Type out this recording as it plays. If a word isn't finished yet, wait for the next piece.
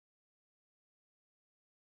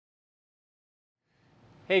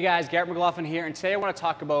Hey guys, Garrett McLaughlin here, and today I want to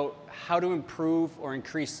talk about how to improve or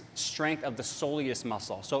increase strength of the soleus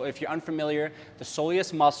muscle. So if you're unfamiliar, the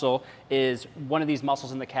soleus muscle is one of these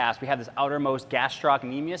muscles in the calves. We have this outermost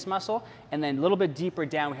gastrocnemius muscle, and then a little bit deeper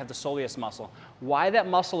down we have the soleus muscle. Why that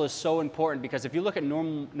muscle is so important, because if you look at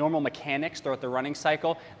normal mechanics throughout the running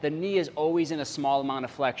cycle, the knee is always in a small amount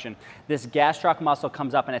of flexion. This gastroc muscle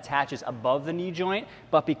comes up and attaches above the knee joint,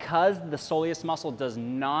 but because the soleus muscle does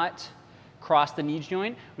not cross the knee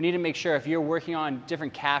joint, we need to make sure if you're working on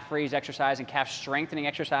different calf raise exercise and calf strengthening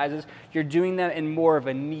exercises, you're doing them in more of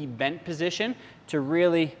a knee bent position to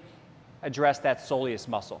really address that soleus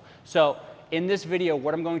muscle. So in this video,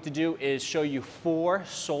 what I'm going to do is show you 4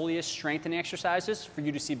 soleus strengthening exercises for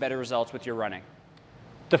you to see better results with your running.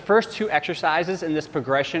 The first 2 exercises in this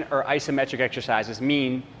progression are isometric exercises,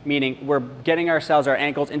 meaning we're getting ourselves, our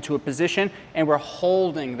ankles into a position and we're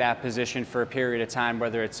holding that position for a period of time,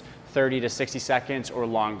 whether it's 30 to 60 seconds or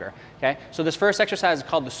longer. Okay? So this first exercise is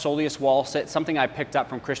called the Soleus wall sit, something I picked up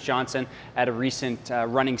from Chris Johnson at a recent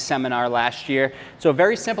running seminar last year. So a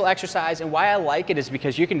very simple exercise, and why I like it is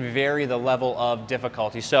because you can vary the level of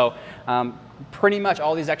difficulty. So pretty much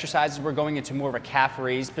all these exercises we're going into more of a calf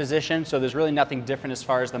raised position, so there's really nothing different as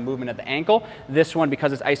far as the movement of the ankle. This one,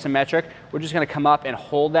 because it's isometric, we're just going to come up and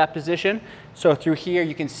hold that position. So through here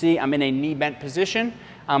you can see I'm in a knee bent position.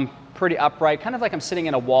 I'm pretty upright, kind of like I'm sitting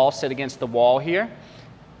in a wall sit against the wall here,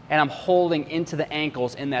 and I'm holding into the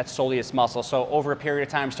ankles in that soleus muscle. So over a period of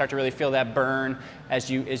time, start to really feel that burn as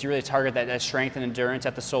you really target that strength and endurance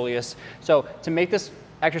at the soleus. So to make this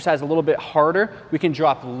exercise a little bit harder, we can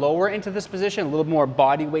drop lower into this position, a little more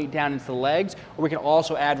body weight down into the legs, or we can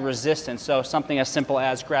also add resistance. So something as simple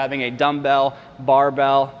as grabbing a dumbbell,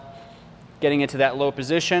 barbell, getting into that low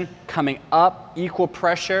position, coming up, equal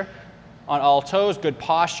pressure on all toes, good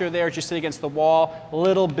posture there, just sit against the wall, a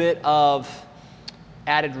little bit of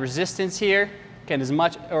added resistance here, again, as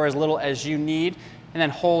much or as little as you need, and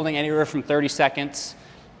then holding anywhere from 30 seconds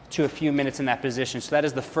to a few minutes in that position. So that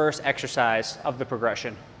is the first exercise of the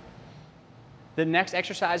progression. The next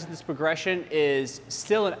exercise of this progression is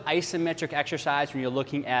still an isometric exercise when you're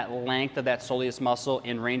looking at length of that soleus muscle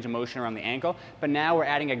in range of motion around the ankle, but now we're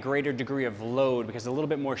adding a greater degree of load because a little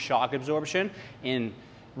bit more shock absorption in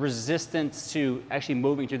resistance to actually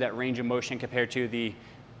moving through that range of motion compared to the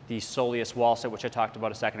soleus wall sit, which I talked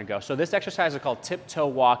about a second ago. So this exercise is called tiptoe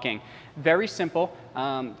walking. Very simple,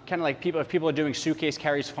 kind of like if people are doing suitcase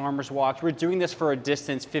carries, farmer's walks. We're doing this for a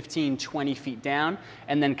distance 15, 20 feet down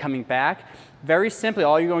and then coming back. Very simply,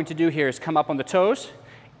 all you're going to do here is come up on the toes,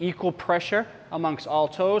 equal pressure amongst all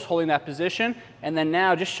toes, holding that position, and then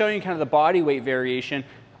now just showing you kind of the body weight variation.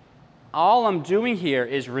 All I'm doing here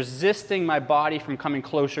is resisting my body from coming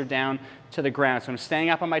closer down to the ground. So I'm staying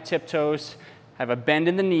up on my tiptoes. I have a bend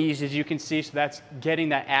in the knees, as you can see, so that's getting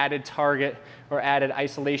that added target or added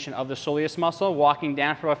isolation of the soleus muscle, walking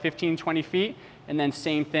down for about 15, 20 feet, and then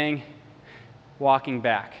same thing, walking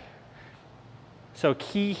back. So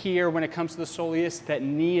key here when it comes to the soleus, that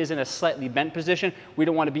knee is in a slightly bent position. We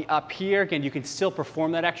don't want to be up here. Again, you can still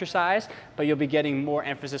perform that exercise, but you'll be getting more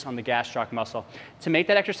emphasis on the gastroc muscle. To make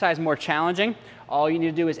that exercise more challenging, all you need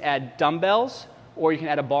to do is add dumbbells, or you can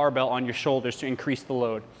add a barbell on your shoulders to increase the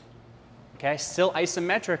load. Okay, still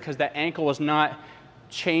isometric because that ankle is not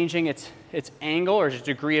changing its angle or its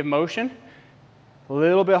degree of motion. A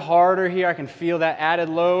little bit harder here. I can feel that added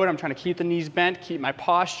load. I'm trying to keep the knees bent, keep my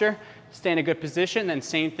posture. Stay in a good position, then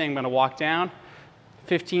same thing, I'm going to walk down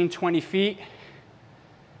 15, 20 feet,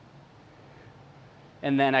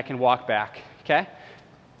 and then I can walk back, okay?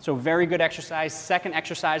 So very good exercise. Second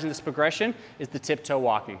exercise in this progression is the tiptoe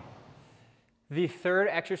walking. The third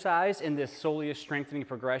exercise in this soleus strengthening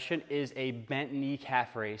progression is a bent knee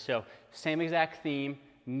calf raise. So same exact theme,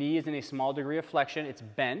 knee is in a small degree of flexion, it's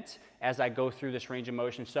bent as I go through this range of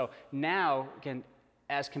motion. So now, again,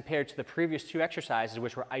 as compared to the previous 2 exercises,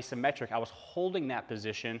 which were isometric, I was holding that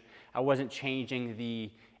position. I wasn't changing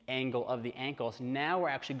the angle of the ankles. Now we're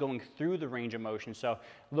actually going through the range of motion. So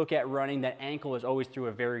look at running, that ankle is always through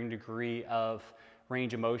a varying degree of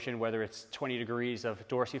range of motion, whether it's 20 degrees of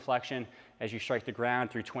dorsiflexion as you strike the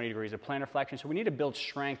ground through 20 degrees of plantar flexion. So we need to build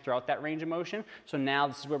strength throughout that range of motion. So now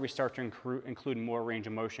this is where we start to include more range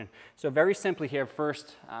of motion. So very simply here,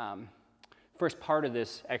 first part of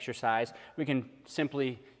this exercise, we can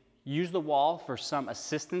simply use the wall for some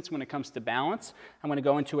assistance when it comes to balance. I'm going to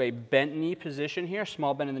go into a bent knee position here,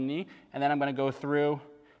 small bend in the knee, and then I'm going to go through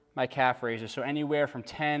my calf raises. So anywhere from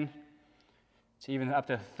 10 to even up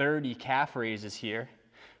to 30 calf raises here.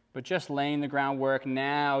 But just laying the groundwork,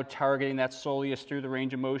 now targeting that soleus through the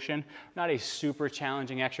range of motion. Not a super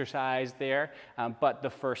challenging exercise there, but the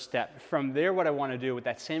first step. From there, what I want to do with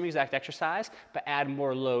that same exact exercise, but add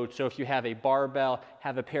more load. So if you have a barbell,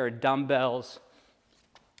 have a pair of dumbbells,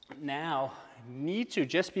 now need to,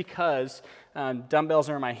 just because dumbbells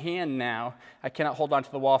are in my hand now, I cannot hold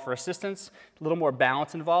onto the wall for assistance. A little more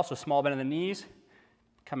balance involved, so small bend in the knees,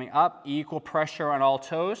 coming up, equal pressure on all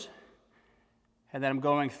toes. And then I'm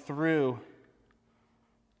going through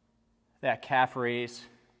that calf raise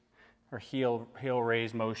or heel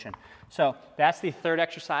raise motion. So that's the third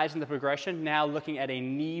exercise in the progression. Now looking at a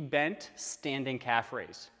knee bent standing calf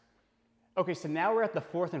raise. Okay, so now we're at the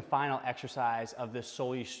fourth and final exercise of this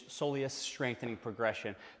soleus strengthening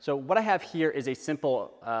progression. So what I have here is a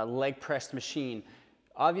simple leg press machine.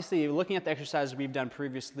 Obviously, looking at the exercises we've done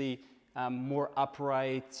previously, more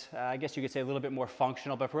upright, I guess you could say a little bit more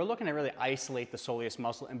functional, but if we're looking to really isolate the soleus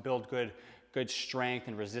muscle and build good strength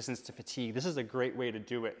and resistance to fatigue, this is a great way to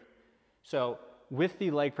do it. So with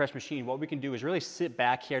the leg press machine, what we can do is really sit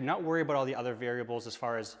back here, not worry about all the other variables as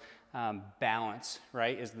far as balance,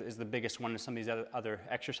 right, is the biggest one in some of these other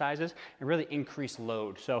exercises, and really increase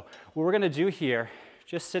load. So what we're gonna do here,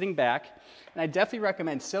 just sitting back, and I definitely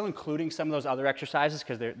recommend still including some of those other exercises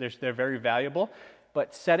because they're very valuable,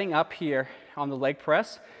 but setting up here on the leg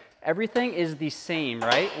press, everything is the same,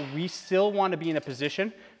 right? We still want to be in a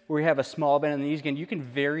position where we have a small bend in the knees. Again, you can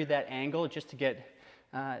vary that angle just to get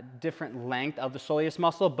different length of the soleus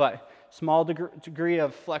muscle, but small degree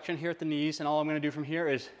of flexion here at the knees, and all I'm going to do from here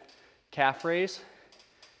is calf raise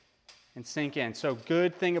and sink in. So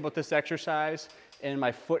good thing about this exercise, and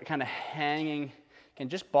my foot kind of hanging, and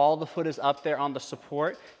just ball the foot is up there on the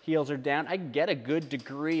support, heels are down. I get a good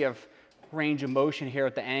degree of range of motion here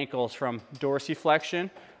at the ankles from dorsiflexion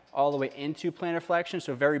all the way into plantar flexion,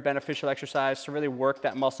 so very beneficial exercise to really work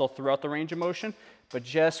that muscle throughout the range of motion, but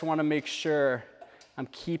just want to make sure I'm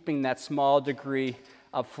keeping that small degree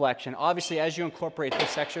of flexion. Obviously, as you incorporate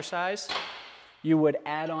this exercise, you would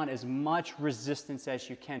add on as much resistance as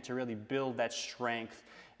you can to really build that strength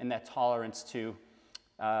and that tolerance to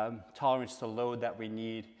load that we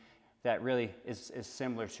need, that really is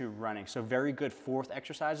similar to running. So very good fourth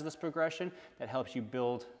exercise of this progression that helps you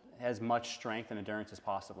build as much strength and endurance as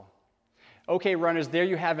possible. Okay, runners, there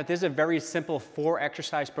you have it. This is a very simple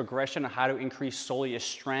 4-exercise progression on how to increase soleus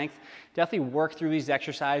strength. Definitely work through these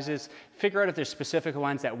exercises, figure out if there's specific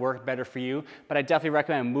ones that work better for you, but I definitely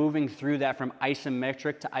recommend moving through that from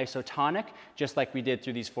isometric to isotonic, just like we did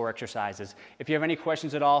through these 4 exercises. If you have any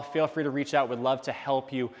questions at all, feel free to reach out. We'd love to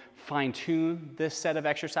help you fine-tune this set of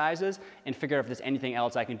exercises and figure out if there's anything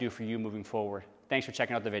else I can do for you moving forward. Thanks for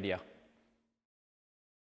checking out the video.